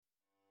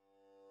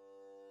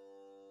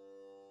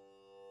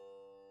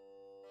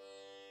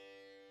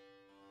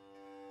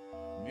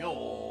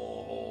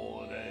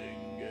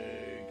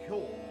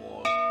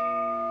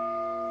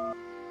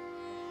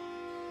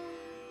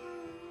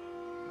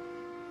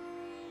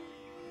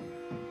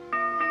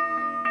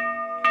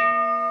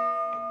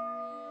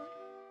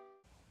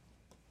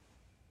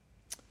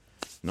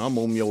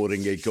Namo myoho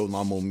renge kyo,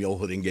 namo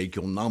myoho renge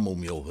kyo, namo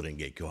myoho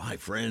renge kyo. Hi,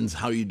 friends.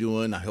 How you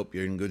doing? I hope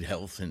you're in good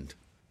health and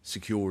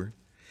secure.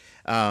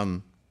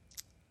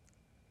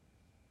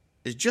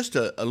 It's just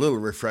a little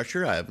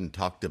refresher. I haven't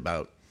talked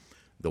about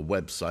the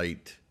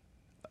website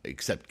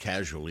except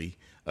casually.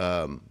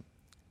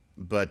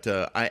 But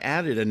I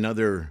added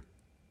another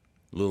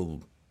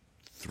little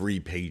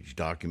 3-page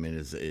document.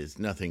 Is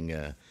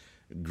nothing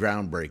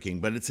groundbreaking,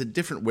 but it's a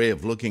different way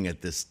of looking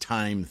at this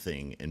time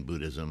thing in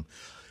Buddhism.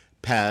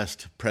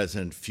 Past,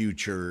 present,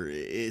 future.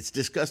 It's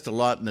discussed a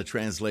lot in the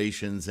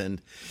translations,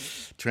 and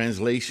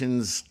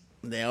translations,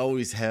 they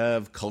always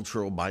have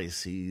cultural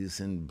biases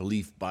and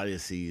belief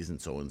biases and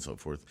so on and so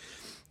forth.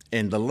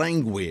 And the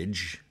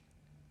language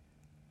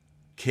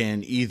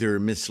can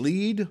either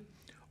mislead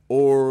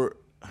or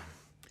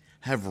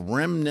have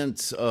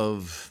remnants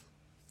of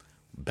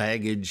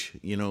baggage,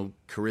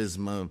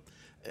 charisma,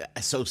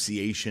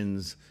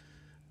 associations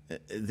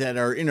that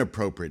are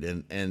inappropriate,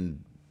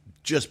 and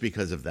just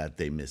because of that,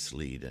 they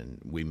mislead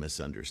and we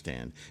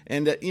misunderstand.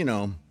 And,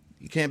 you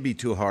can't be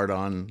too hard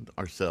on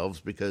ourselves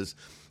because,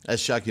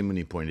 as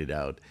Shakyamuni pointed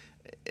out,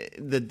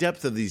 the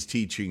depth of these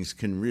teachings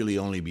can really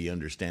only be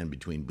understood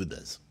between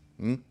Buddhas.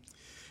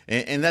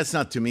 And that's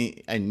not to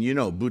me, and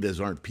Buddhas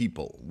aren't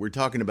people. We're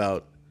talking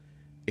about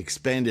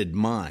expanded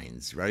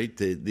minds, right?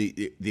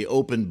 The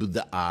open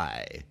Buddha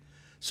eye.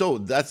 So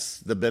that's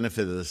the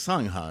benefit of the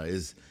Sangha,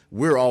 is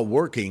we're all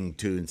working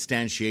to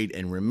instantiate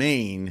and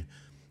remain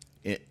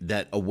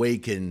that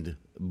awakened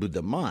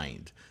Buddha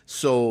mind.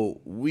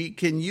 So we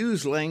can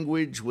use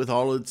language with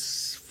all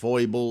its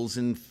foibles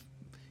and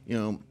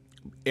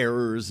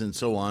errors and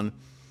so on.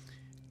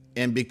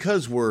 And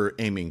because we're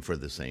aiming for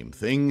the same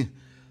thing,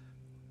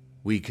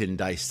 we can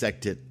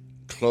dissect it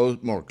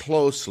more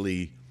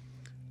closely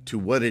to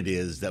what it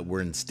is that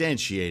we're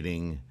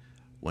instantiating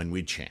when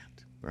we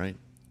chant, right?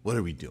 What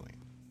are we doing?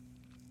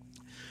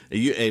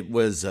 It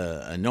was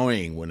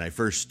annoying when I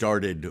first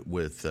started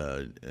with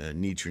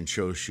Nichiren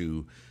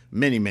Shoshu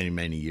many, many,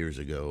 many years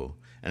ago,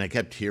 and I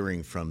kept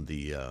hearing from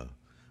the,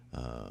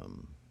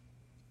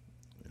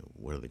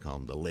 what do they call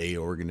them, the lay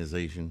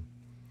organization,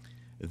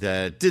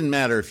 that didn't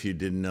matter if you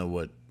didn't know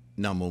what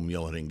Namo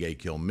Myoho Renge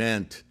Kyo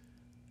meant,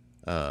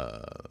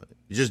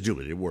 just do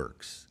it, it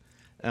works.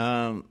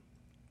 Wow.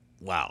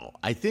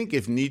 I think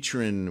if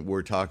Nichiren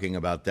were talking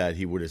about that,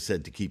 he would have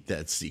said to keep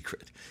that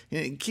secret.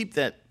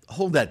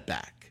 Hold that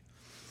back.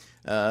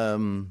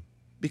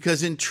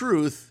 Because in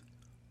truth,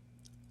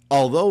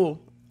 although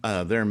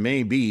there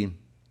may be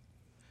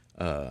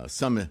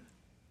some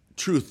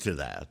truth to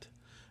that,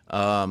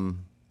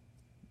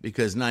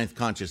 because ninth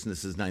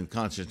consciousness is ninth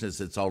consciousness,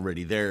 it's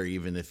already there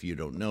even if you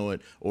don't know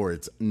it or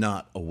it's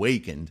not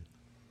awakened.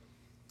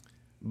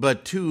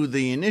 But to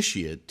the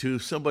initiate, to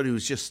somebody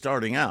who's just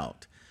starting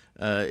out,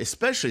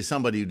 especially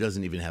somebody who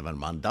doesn't even have a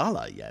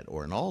mandala yet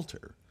or an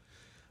altar,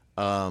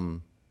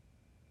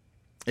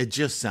 it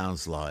just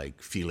sounds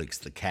like Felix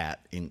the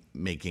Cat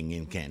making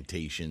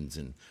incantations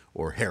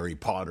or Harry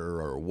Potter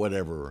or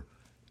whatever.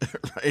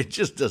 It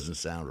just doesn't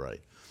sound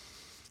right.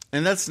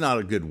 And that's not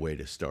a good way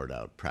to start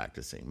out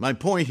practicing. My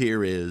point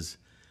here is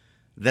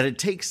that it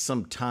takes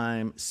some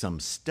time, some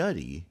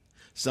study,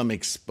 some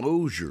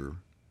exposure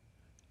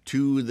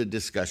to the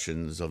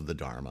discussions of the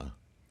Dharma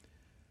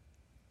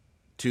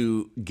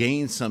to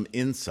gain some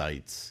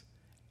insights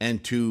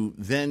and to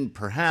then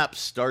perhaps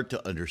start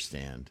to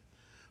understand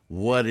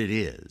what it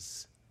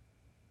is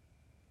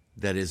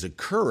that is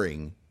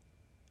occurring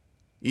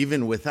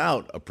even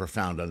without a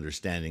profound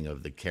understanding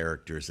of the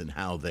characters and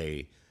how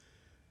they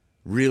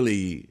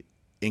really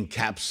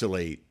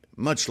encapsulate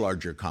much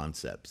larger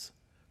concepts.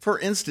 For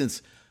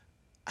instance,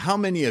 how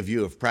many of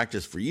you have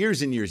practiced for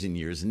years and years and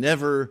years,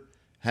 never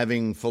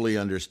having fully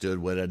understood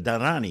what a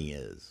dharani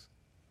is?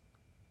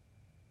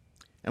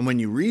 And when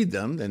you read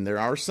them, and there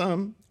are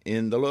some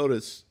in the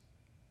Lotus,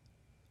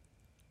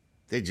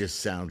 they just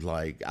sound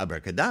like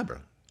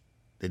abracadabra.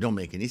 They don't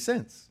make any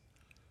sense.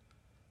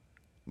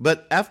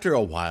 But after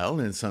a while,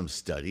 in some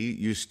study,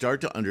 you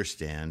start to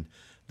understand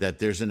that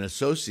there's an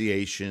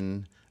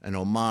association, an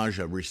homage,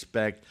 a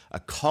respect, a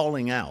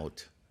calling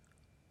out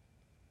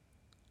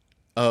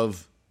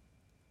of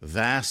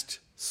vast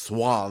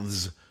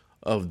swaths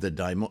of the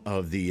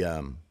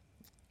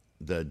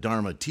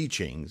Dharma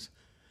teachings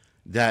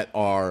that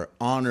are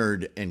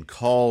honored and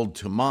called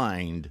to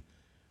mind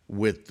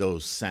with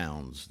those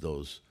sounds,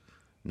 those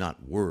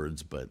not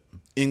words, but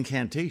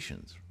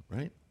incantations,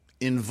 right?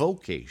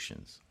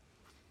 Invocations.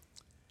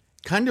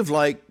 Kind of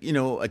like,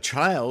 a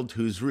child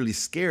who's really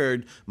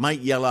scared might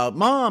yell out,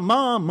 "Mom,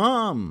 Mom,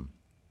 Mom."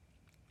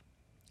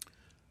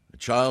 The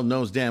child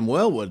knows damn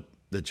well what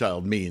the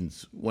child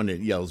means when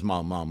it yells,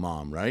 "Mom, Mom,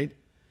 Mom," right?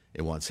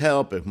 It wants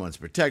help, it wants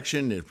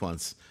protection, it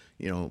wants,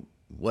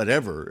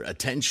 whatever,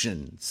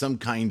 attention, some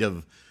kind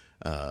of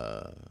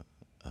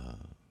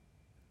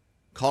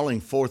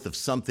calling forth of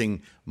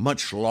something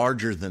much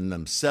larger than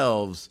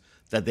themselves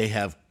that they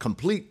have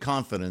complete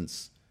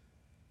confidence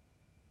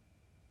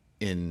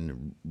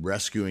in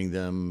rescuing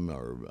them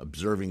or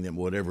observing them,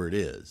 whatever it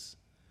is.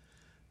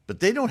 But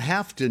they don't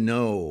have to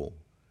know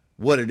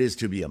what it is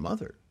to be a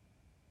mother,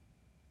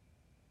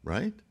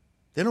 right?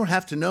 They don't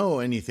have to know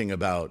anything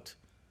about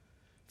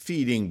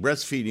feeding,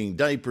 breastfeeding,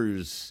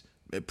 diapers,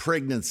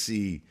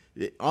 pregnancy,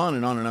 on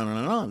and on and on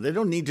and on. They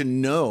don't need to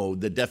know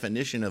the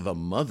definition of a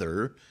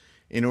mother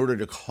in order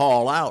to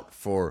call out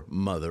for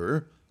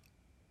mother.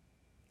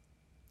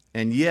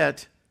 And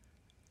yet,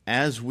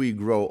 as we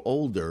grow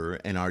older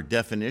and our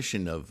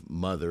definition of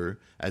mother,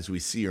 as we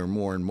see her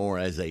more and more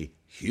as a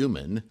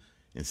human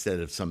instead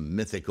of some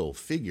mythical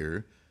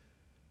figure,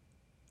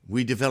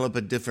 we develop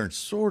a different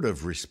sort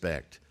of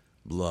respect,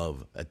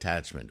 love,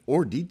 attachment,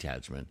 or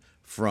detachment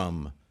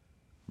from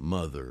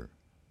mother.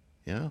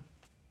 Yeah?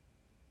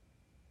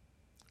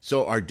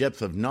 So our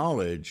depth of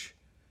knowledge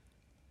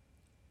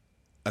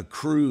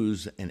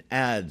accrues and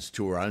adds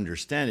to our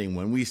understanding.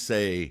 When we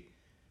say,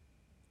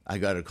 I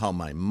got to call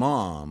my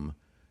mom,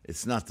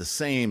 it's not the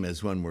same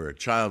as when we're a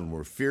child and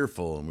we're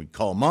fearful and we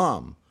call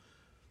mom,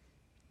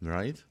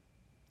 right?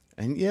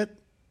 And yet,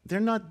 they're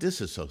not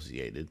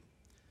disassociated.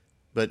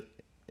 But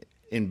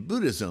in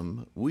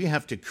Buddhism, we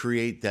have to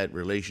create that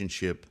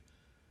relationship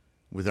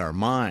with our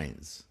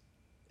minds.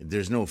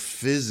 There's no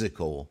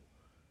physical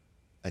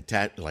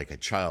attach, like a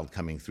child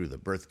coming through the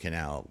birth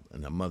canal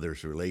and a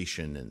mother's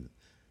relation. And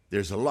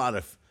there's a lot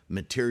of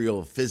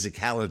material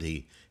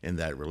physicality in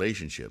that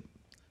relationship.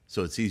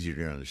 So it's easier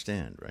to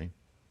understand, right?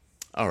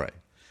 All right.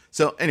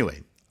 So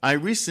anyway, I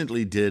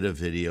recently did a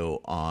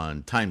video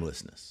on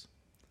timelessness.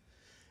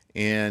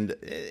 And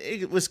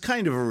it was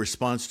kind of a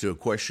response to a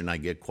question I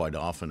get quite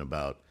often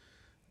about,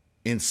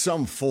 in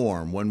some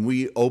form, when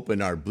we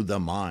open our Buddha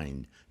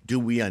mind, do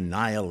we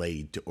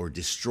annihilate or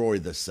destroy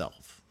the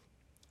self?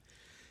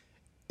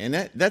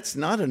 And that's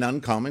not an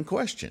uncommon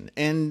question.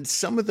 And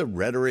some of the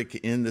rhetoric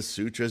in the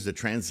sutras, the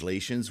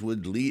translations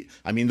would lead,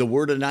 the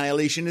word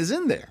annihilation is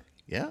in there,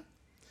 yeah?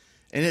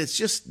 And it's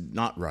just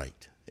not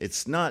right.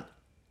 It's not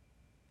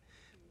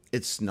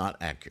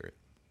accurate.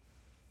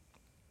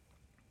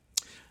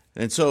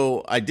 And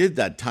so I did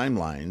that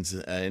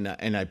timelines,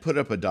 and I put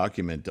up a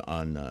document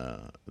on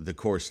the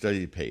core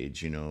study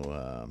page,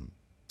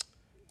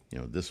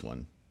 this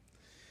one.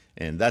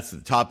 And that's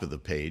the top of the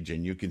page,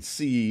 and you can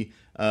see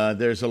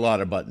there's a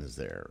lot of buttons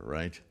there,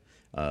 right,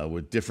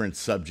 with different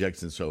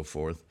subjects and so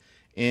forth.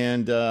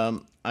 And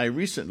I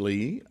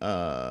recently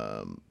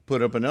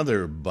put up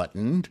another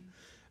buttoned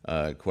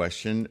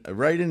question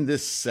right in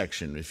this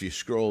section. If you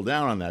scroll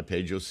down on that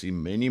page, you'll see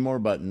many more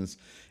buttons.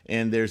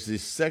 And there's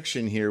this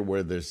section here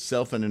where there's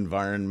self and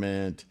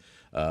environment,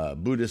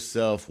 Buddhist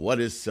self,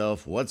 what is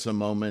self, what's a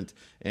moment,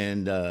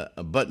 and a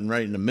button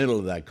right in the middle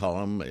of that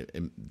column.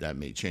 That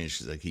may change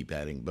because I keep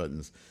adding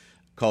buttons,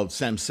 called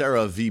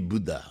Samsara v.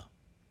 Buddha.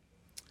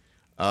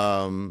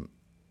 And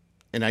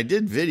I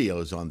did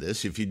videos on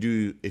this. If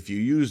you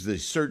use the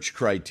search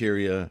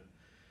criteria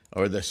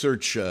or the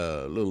search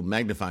little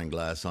magnifying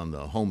glass on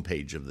the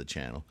homepage of the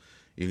channel,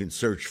 you can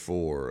search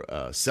for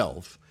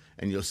self,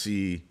 and you'll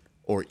see,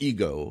 or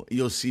ego,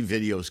 you'll see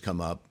videos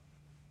come up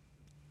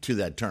to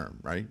that term,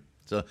 right?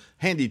 It's a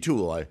handy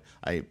tool.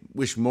 I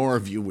wish more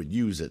of you would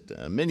use it.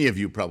 Many of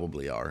you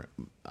probably are.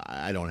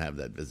 I don't have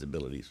that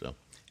visibility. So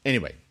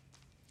anyway,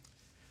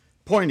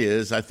 point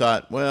is, I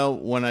thought, well,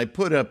 when I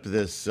put up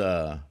this,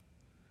 let's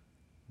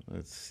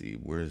see,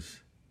 was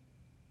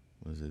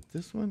it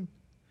this one?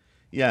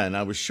 Yeah, and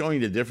I was showing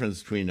the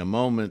difference between a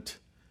moment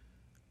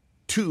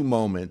to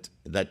moment,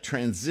 that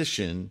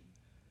transition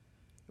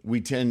we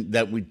tend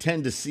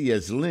to see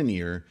as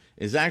linear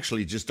is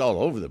actually just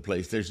all over the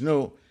place. There's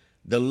the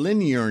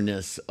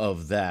linearness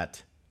of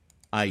that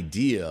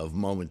idea of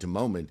moment to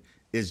moment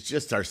is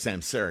just our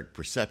samsaric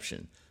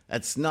perception.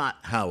 That's not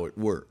how it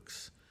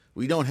works.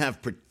 We don't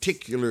have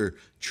particular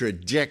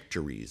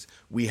trajectories.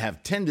 We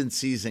have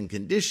tendencies and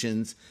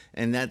conditions,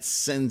 and that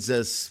sends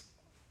us.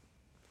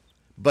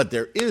 But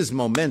there is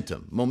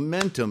momentum.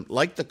 Momentum,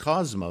 like the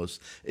cosmos,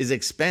 is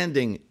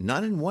expanding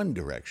not in one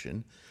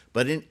direction,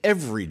 but in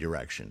every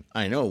direction.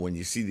 I know when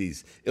you see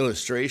these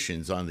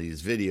illustrations on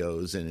these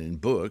videos and in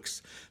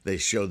books, they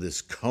show this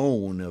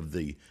cone of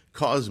the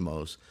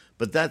cosmos,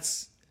 but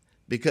that's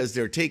because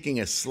they're taking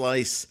a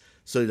slice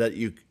so that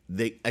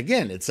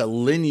again, it's a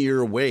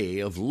linear way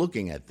of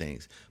looking at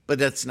things, but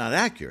that's not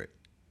accurate,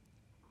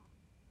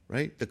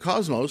 right? The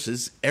cosmos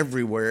is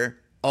everywhere,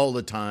 all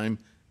the time,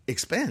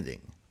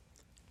 expanding.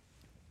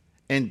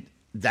 And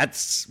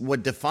that's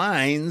what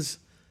defines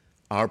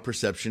our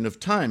perception of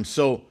time.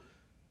 So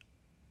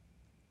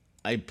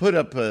I put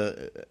up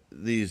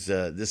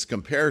this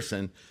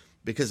comparison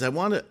because I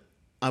want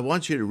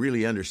you to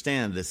really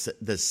understand this.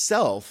 The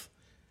self,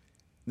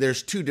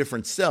 there's two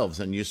different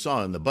selves, and you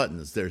saw in the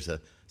buttons, there's a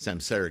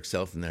samsaric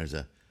self and there's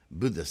a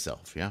Buddha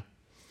self, yeah?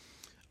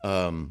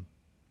 And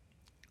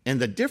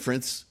the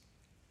difference,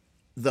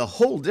 the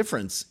whole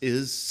difference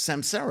is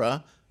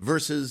samsara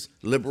versus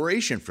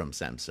liberation from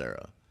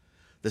samsara.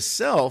 The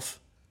self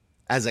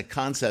as a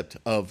concept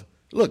of,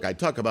 look, I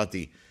talk about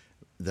the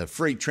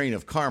freight train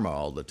of karma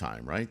all the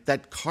time, right?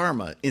 That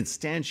karma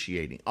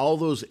instantiating, all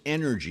those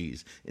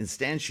energies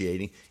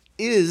instantiating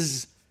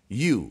is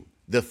you,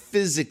 the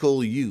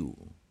physical you.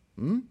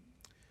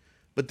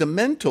 But the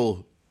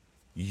mental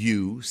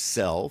you,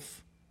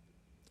 self,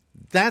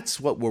 that's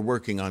what we're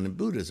working on in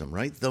Buddhism,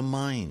 right? The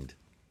mind.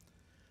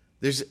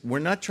 We're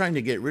not trying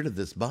to get rid of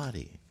this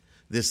body.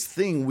 This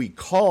thing we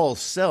call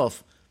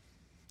self,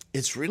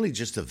 it's really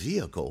just a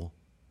vehicle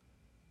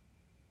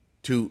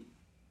to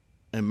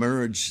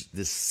emerge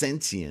this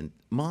sentient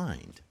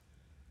mind.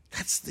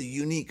 That's the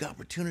unique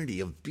opportunity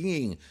of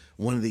being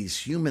one of these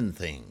human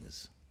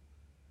things,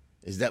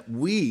 is that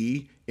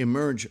we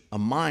emerge a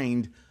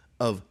mind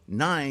of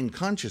 9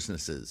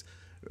 consciousnesses,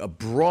 a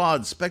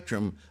broad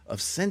spectrum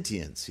of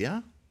sentience,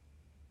 yeah?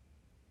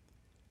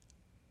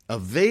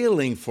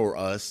 Availing for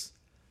us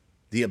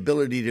the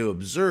ability to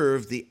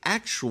observe the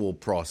actual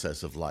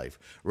process of life,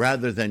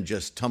 rather than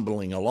just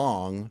tumbling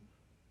along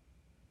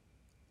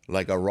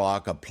like a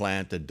rock, a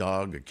plant, a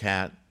dog, a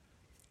cat.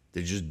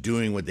 They're just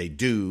doing what they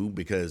do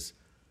because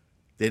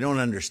they don't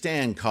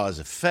understand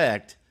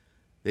cause-effect.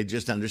 They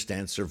just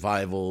understand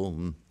survival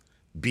and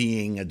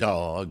being a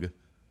dog,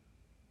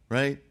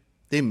 right?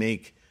 They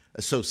make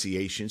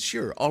associations,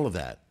 sure, all of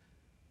that.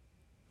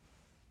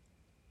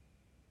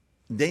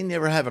 They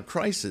never have a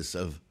crisis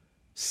of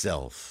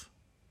self.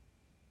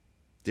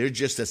 They're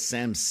just a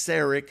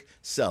samsaric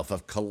self, a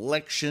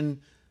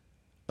collection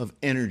of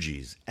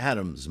energies,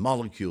 atoms,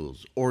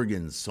 molecules,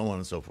 organs, so on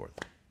and so forth.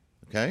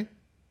 Okay?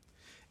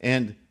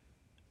 And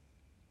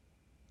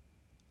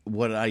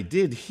what I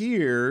did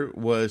here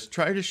was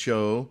try to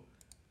show,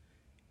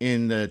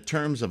 in the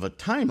terms of a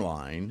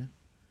timeline,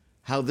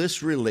 how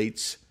this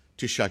relates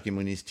to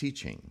Shakyamuni's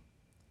teaching.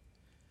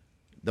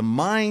 The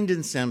mind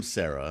in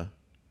samsara,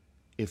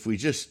 if we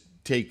just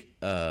take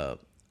a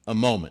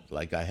moment,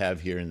 like I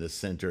have here in the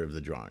center of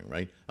the drawing,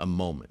 right? A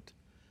moment.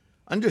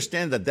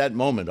 Understand that that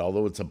moment,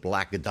 although it's a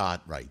black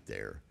dot right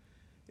there,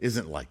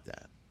 isn't like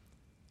that,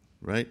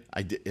 right?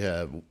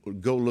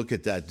 Go look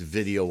at that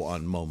video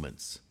on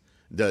moments.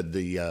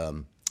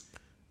 The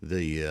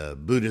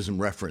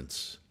Buddhism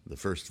Reference, the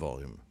first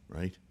volume,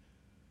 right?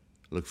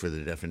 Look for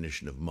the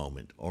definition of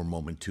moment, or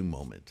moment to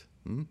moment.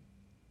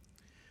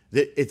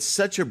 It's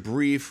such a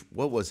brief,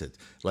 what was it?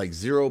 Like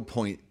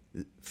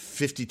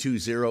 0.52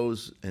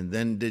 zeros and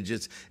then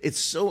digits. It's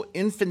so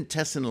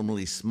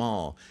infinitesimally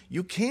small.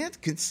 You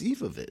can't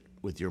conceive of it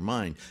with your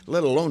mind,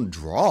 let alone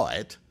draw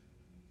it,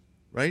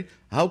 right?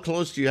 How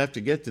close do you have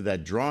to get to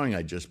that drawing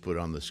I just put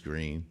on the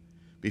screen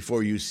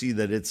before you see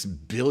that it's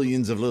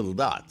billions of little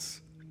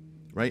dots,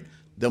 right?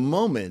 The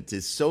moment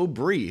is so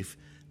brief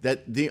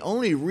that the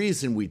only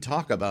reason we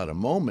talk about a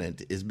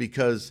moment is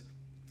because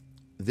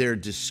they're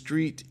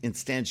discrete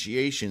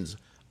instantiations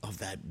of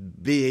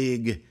that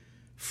big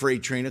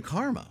freight train of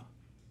karma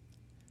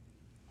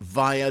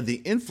via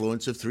the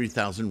influence of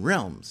 3,000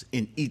 realms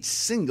in each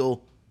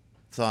single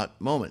thought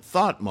moment,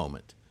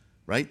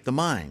 right? The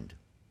mind,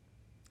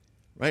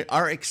 right?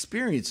 Our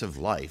experience of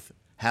life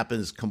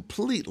happens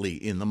completely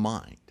in the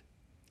mind.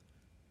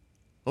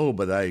 Oh,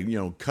 but I,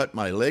 cut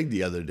my leg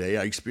the other day.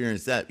 I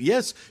experienced that.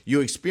 Yes,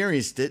 you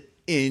experienced it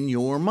in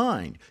your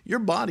mind. Your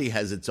body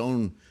has its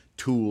own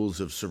tools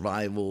of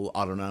survival,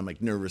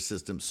 autonomic nervous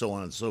system, so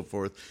on and so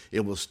forth.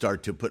 It will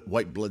start to put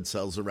white blood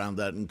cells around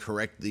that and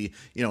correct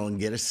and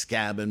get a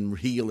scab and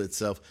heal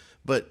itself.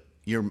 But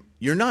you're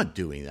not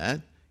doing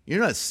that. You're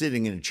not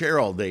sitting in a chair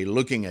all day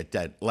looking at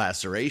that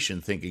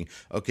laceration thinking,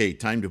 okay,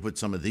 time to put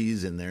some of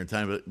these in there,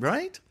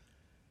 right?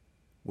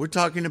 We're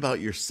talking about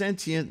your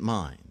sentient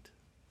mind.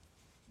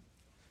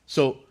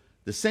 So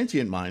the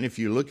sentient mind, if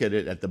you look at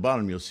it at the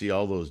bottom, you'll see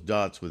all those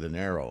dots with an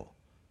arrow.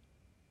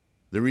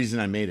 The reason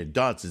I made it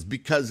dots is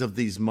because of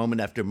these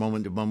moment after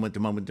moment to moment to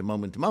moment to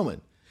moment to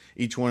moment.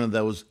 Each one of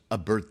those a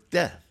birth,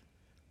 death,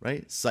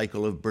 right?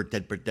 Cycle of birth,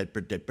 death, birth, death,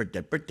 birth, death, birth,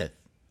 death, birth, death.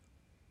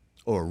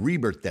 Or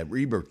rebirth, death,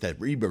 rebirth, death,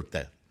 rebirth,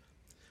 death.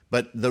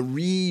 But the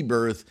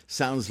rebirth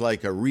sounds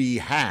like a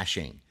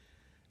rehashing.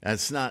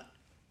 That's not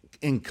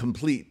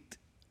incomplete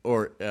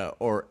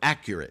or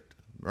accurate,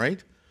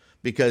 right?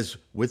 Because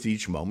with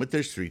each moment,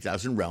 there's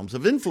 3,000 realms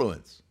of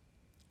influence.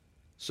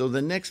 So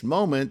the next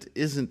moment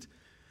isn't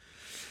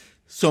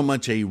so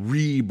much a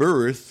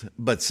rebirth,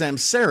 but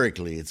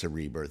samsarically it's a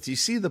rebirth. You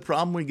see the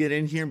problem we get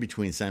in here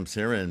between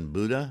samsara and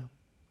Buddha?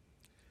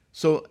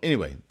 So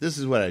anyway, this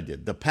is what I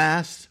did. The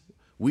past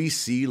we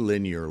see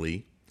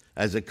linearly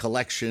as a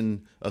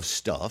collection of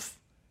stuff,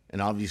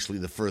 and obviously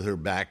the further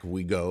back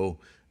we go,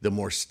 the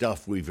more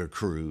stuff we've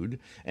accrued,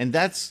 and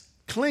that's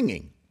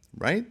clinging,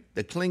 right?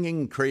 The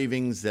clinging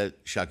cravings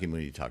that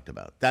Shakyamuni talked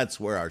about. That's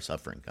where our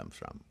suffering comes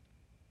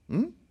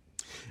from.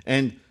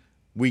 And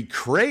we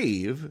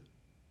crave,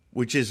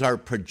 which is our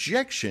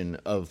projection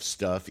of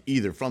stuff,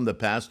 either from the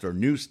past or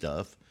new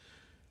stuff,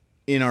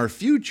 in our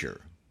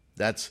future.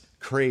 That's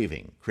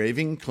craving.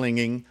 Craving,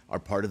 clinging are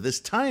part of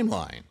this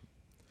timeline.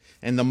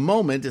 And the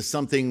moment is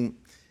something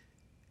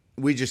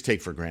we just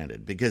take for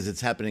granted because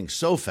it's happening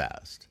so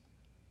fast,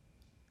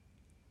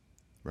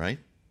 right?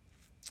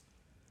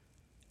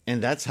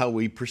 And that's how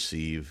we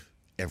perceive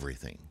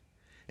everything.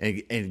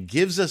 And it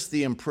gives us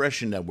the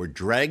impression that we're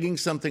dragging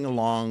something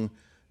along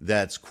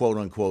that's quote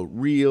unquote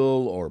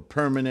real or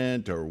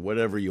permanent or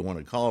whatever you want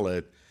to call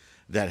it,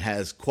 that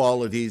has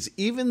qualities,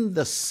 even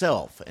the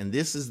self, and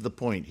this is the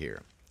point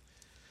here.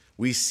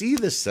 We see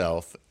the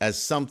self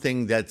as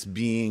something that's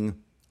being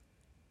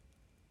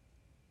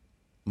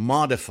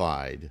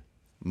modified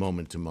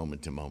moment to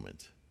moment to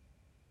moment.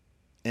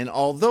 And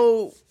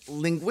although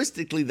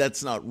linguistically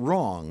that's not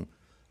wrong,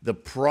 the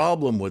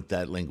problem with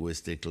that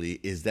linguistically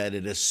is that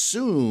it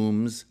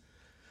assumes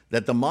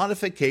that the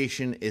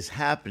modification is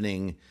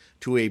happening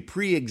to a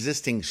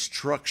pre-existing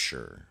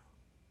structure.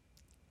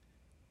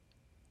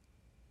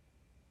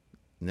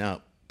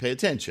 Now, pay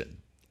attention.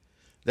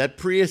 That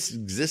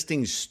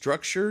pre-existing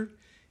structure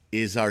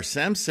is our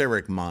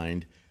samsaric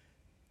mind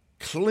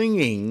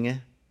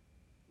clinging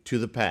to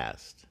the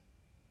past.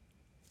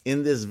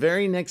 In this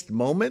very next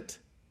moment,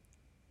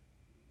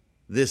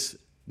 this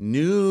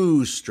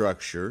new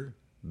structure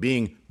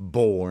being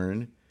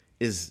born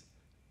has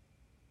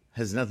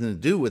nothing to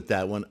do with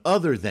that one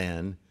other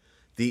than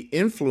the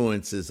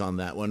influences on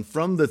that one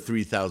from the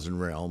 3,000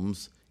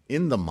 realms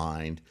in the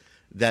mind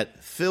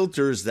that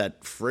filters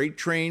that freight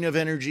train of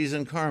energies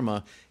and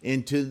karma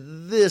into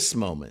this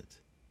moment.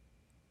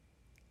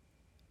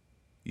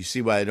 You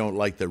see why I don't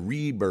like the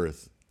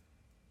rebirth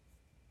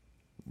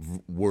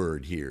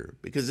word here,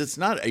 because it's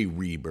not a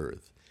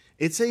rebirth.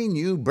 It's a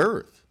new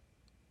birth.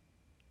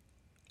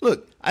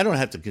 Look, I don't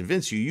have to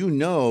convince you. You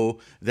know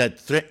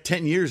that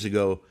 10 years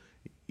ago,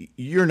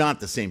 you're not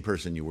the same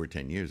person you were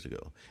 10 years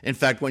ago. In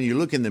fact, when you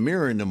look in the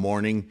mirror in the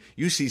morning,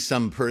 you see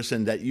some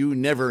person that you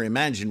never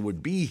imagined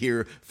would be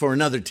here for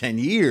another 10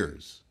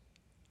 years.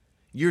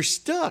 You're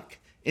stuck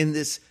in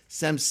this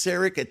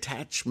samsaric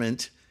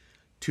attachment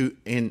to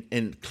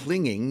and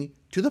clinging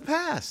to the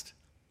past.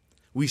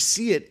 We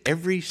see it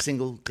every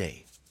single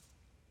day.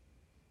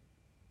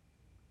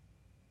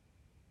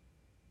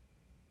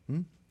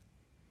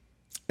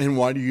 And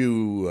why do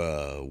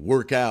you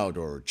work out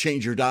or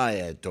change your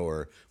diet?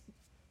 Or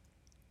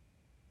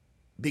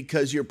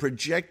because you're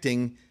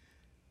projecting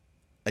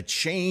a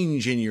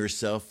change in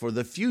yourself for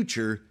the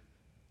future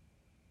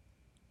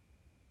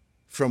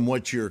from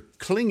what you're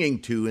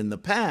clinging to in the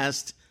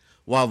past,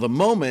 while the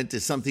moment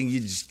is something you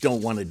just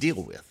don't want to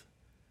deal with.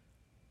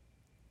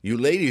 You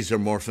ladies are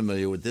more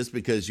familiar with this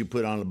because you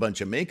put on a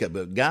bunch of makeup,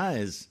 but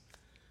guys,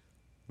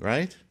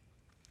 right?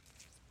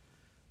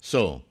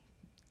 So,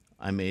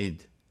 I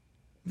made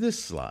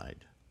this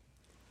slide.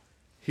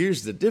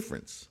 Here's the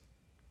difference.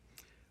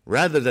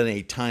 Rather than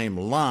a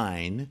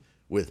timeline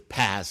with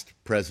past,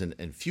 present,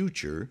 and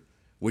future,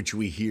 which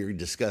we hear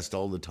discussed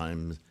all the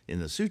time in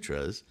the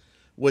sutras,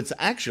 what's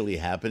actually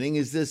happening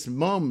is this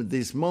moment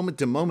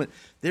to moment,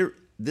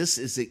 this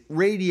is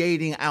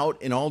radiating out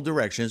in all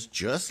directions,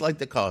 just like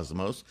the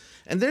cosmos,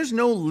 and there's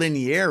no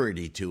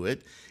linearity to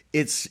it.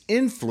 It's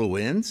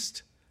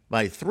influenced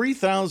by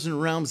 3,000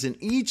 realms in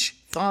each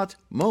thought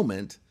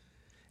moment,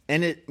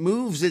 and it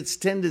moves its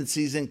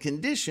tendencies and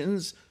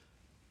conditions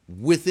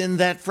within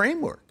that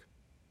framework.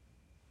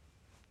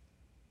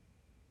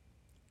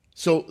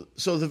 So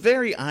the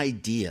very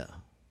idea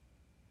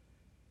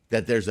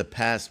that there's a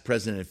past,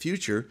 present, and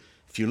future,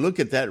 if you look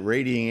at that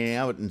radiating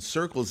out in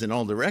circles in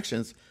all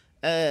directions,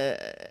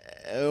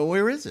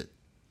 where is it?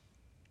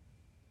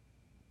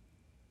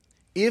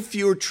 If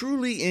you're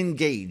truly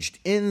engaged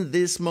in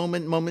this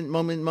moment,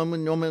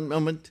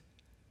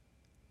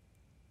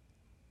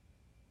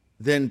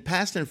 then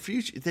past and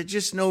future, there's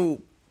just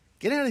no,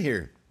 get out of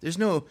here. There's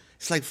no,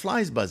 it's like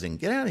flies buzzing.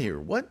 Get out of here.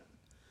 What?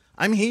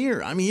 I'm here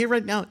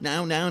right now.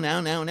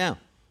 Now.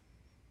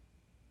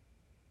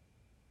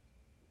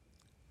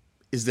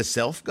 Is the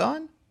self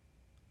gone?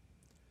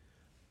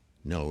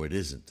 No, it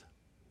isn't.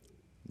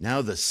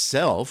 Now the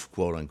self,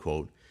 quote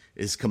unquote,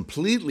 is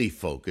completely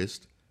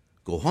focused,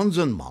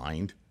 Gohonzon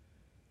mind,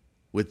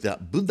 with the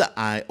Buddha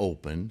eye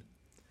open,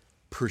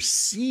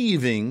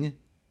 perceiving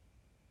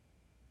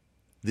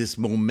this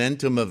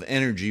momentum of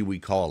energy we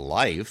call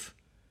life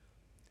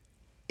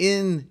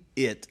in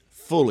it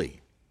fully,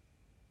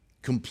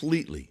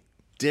 completely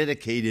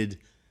dedicated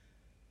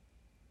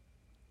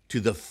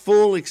to the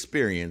full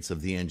experience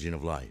of the engine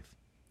of life,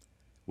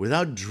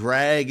 without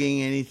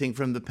dragging anything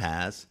from the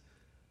past.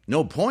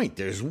 No point.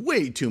 There's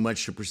way too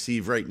much to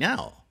perceive right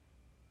now.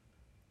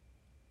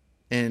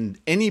 And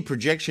any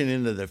projection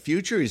into the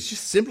future is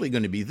just simply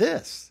going to be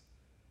this,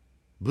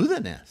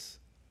 Buddha-ness.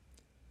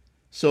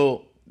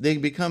 So they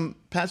become,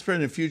 past,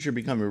 present, and future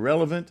become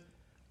irrelevant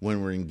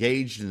when we're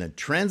engaged in a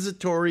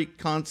transitory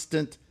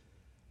constant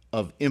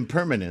of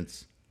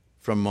impermanence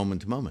from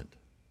moment to moment.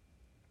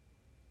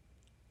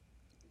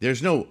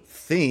 There's no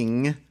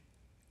thing,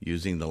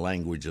 using the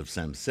language of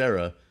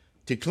samsara,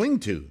 to cling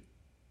to,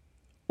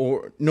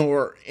 or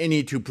nor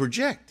any to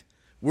project.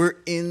 We're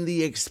in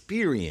the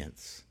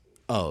experience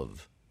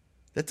of.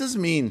 That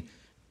doesn't mean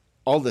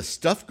all the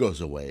stuff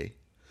goes away.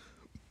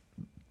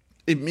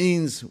 It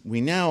means we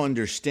now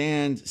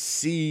understand,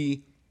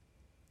 see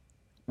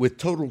with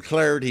total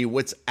clarity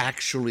what's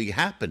actually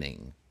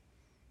happening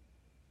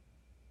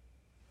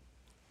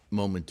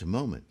moment to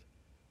moment.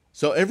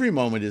 So every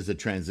moment is a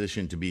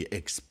transition to be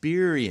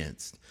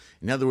experienced.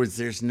 In other words,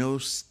 there's no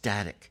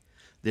static.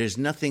 There's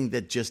nothing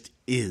that just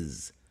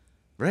is.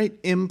 right?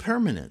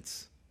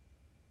 Impermanence.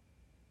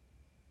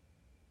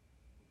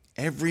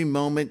 Every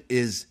moment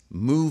is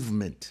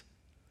movement.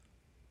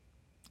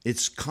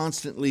 It's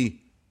constantly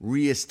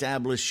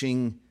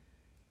reestablishing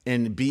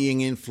and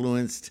being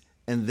influenced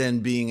and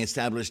then being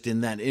established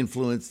in that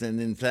influence and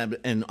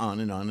on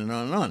and on and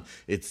on and on.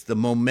 It's the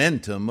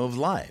momentum of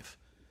life.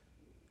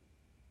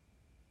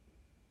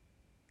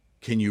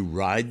 Can you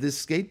ride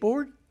this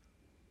skateboard?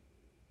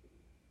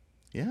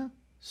 Yeah,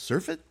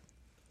 surf it?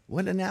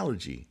 What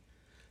analogy?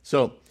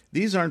 So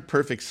these aren't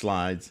perfect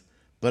slides,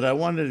 but I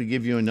wanted to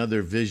give you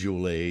another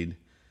visual aid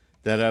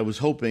that I was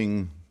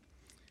hoping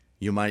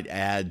you might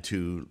add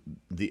to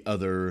the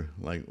other,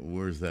 like,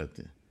 where's that?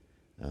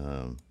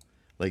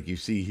 Like you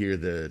see here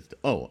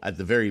at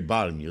the very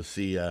bottom, you'll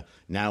see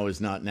now is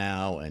not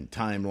now and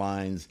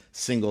timelines,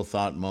 single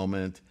thought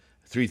moment,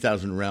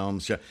 3,000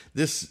 realms.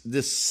 This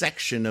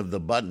section of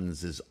the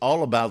buttons is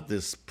all about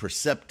this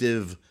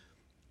perceptive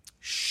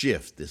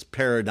shift, this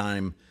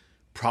paradigm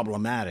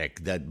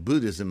problematic that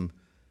Buddhism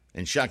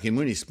and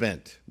Shakyamuni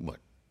spent,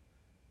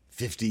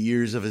 50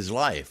 years of his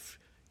life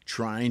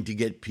trying to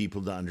get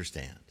people to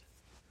understand.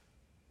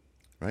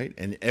 Right?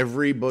 And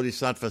every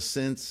bodhisattva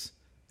since,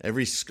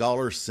 every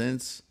scholar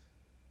since,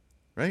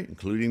 right,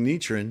 including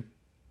Nichiren,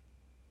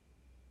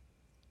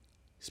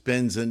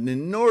 spends an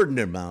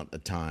inordinate amount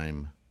of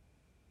time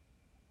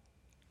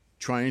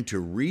trying to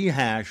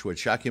rehash what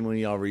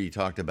Shakyamuni already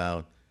talked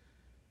about,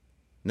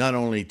 not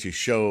only to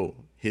show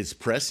his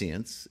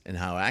prescience and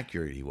how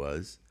accurate he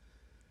was,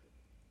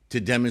 to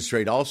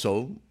demonstrate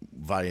also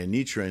via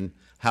Nichiren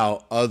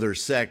how other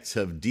sects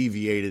have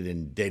deviated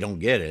and they don't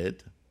get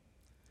it.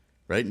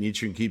 Right?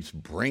 Nichiren keeps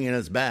bringing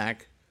us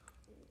back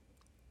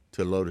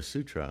to Lotus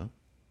Sutra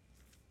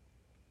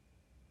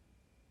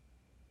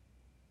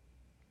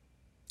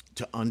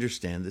to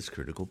understand this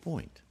critical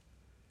point.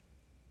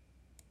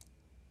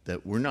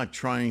 That we're not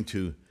trying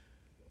to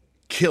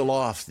kill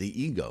off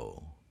the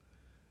ego.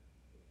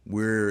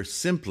 We're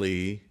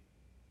simply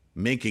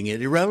making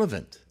it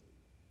irrelevant.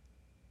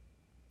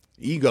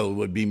 Ego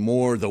would be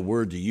more the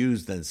word to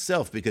use than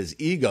self, because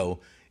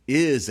ego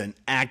is an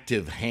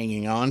active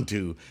hanging on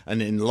to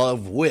and in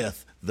love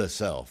with the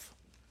self.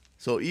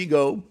 So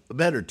ego, a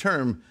better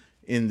term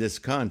in this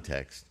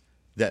context,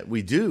 that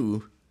we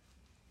do,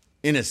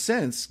 in a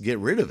sense, get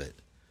rid of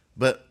it.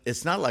 But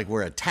it's not like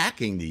we're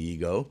attacking the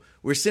ego.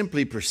 We're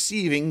simply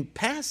perceiving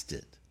past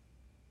it.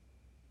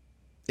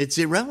 It's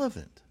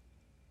irrelevant.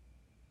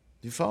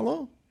 Do you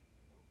follow?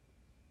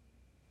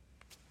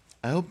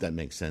 I hope that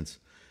makes sense.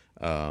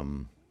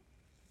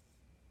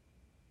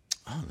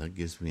 That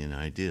gives me an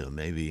idea.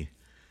 Maybe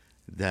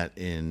that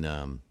in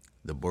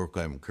the book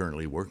I'm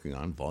currently working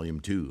on, Volume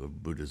 2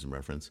 of Buddhism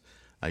Reference,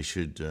 I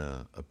should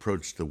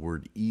approach the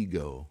word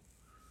ego,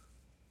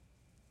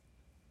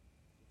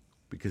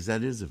 because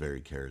that is a very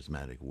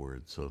charismatic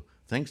word. So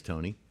thanks,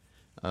 Tony.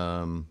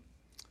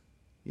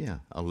 Yeah,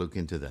 I'll look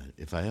into that.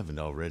 If I haven't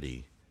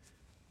already,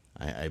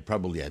 I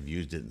probably have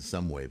used it in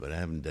some way, but I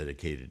haven't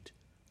dedicated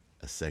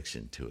a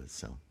section to it.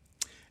 So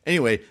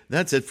anyway,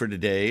 that's it for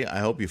today. I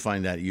hope you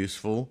find that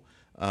useful.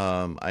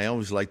 I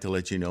always like to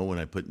let you know when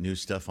I put new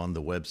stuff on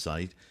the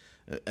website,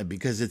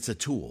 because it's a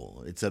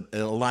tool. It's a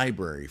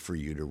library for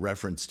you to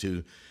reference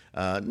to,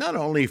 not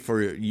only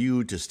for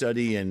you to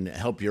study and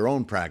help your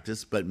own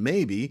practice, but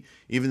maybe,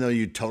 even though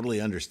you totally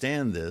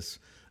understand this,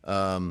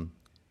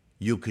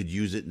 you could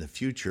use it in the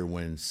future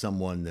when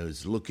someone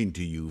is looking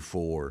to you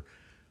for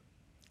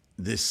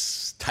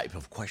this type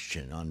of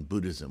question on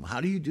Buddhism. How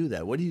do you do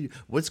that?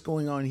 What's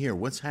going on here?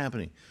 What's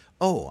happening?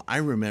 Oh, I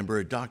remember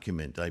a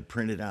document I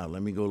printed out.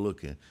 Let me go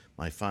look at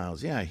my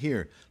files. Yeah,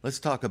 here. Let's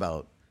talk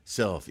about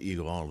self,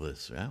 ego, all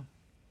this. Yeah.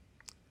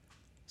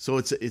 So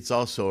it's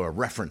also a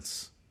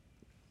reference,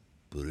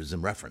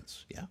 Buddhism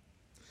reference. Yeah.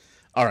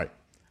 All right.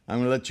 I'm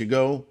going to let you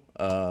go.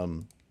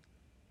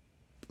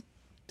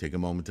 Take a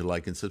moment to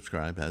like and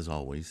subscribe, as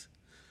always.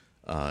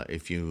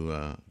 If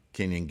you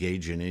can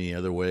engage in any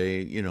other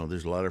way,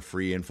 there's a lot of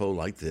free info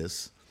like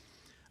this.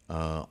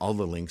 All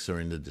the links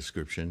are in the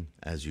description,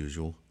 as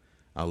usual.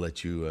 I'll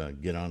let you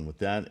get on with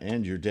that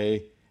and your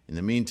day. In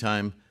the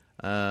meantime,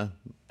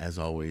 as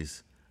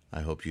always,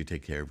 I hope you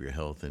take care of your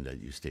health and that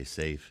you stay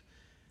safe.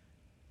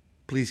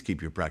 Please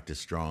keep your practice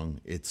strong.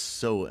 It's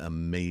so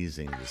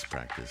amazing, this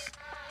practice.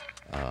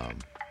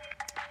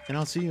 And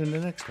I'll see you in the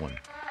next one.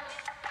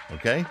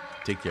 Okay?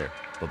 Take care.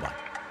 Bye-bye.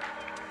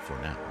 For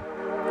now.